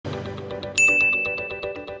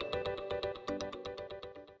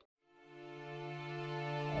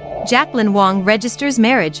Jacqueline Wong registers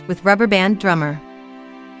marriage with Rubberband drummer.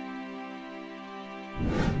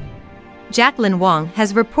 Jacqueline Wong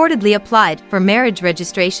has reportedly applied for marriage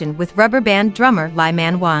registration with Rubberband drummer Lai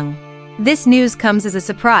Man-wang. This news comes as a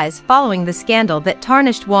surprise following the scandal that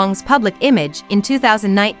tarnished Wong's public image in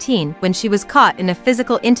 2019 when she was caught in a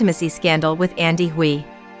physical intimacy scandal with Andy Hui.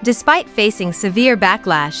 Despite facing severe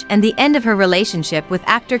backlash and the end of her relationship with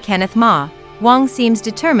actor Kenneth Ma, Wong seems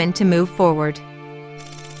determined to move forward.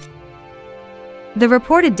 The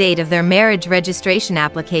reported date of their marriage registration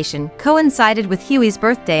application coincided with Hui's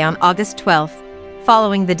birthday on August 12,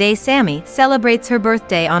 following the day Sammi celebrates her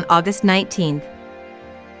birthday on August 19.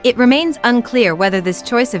 It remains unclear whether this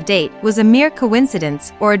choice of date was a mere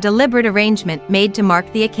coincidence or a deliberate arrangement made to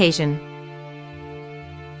mark the occasion.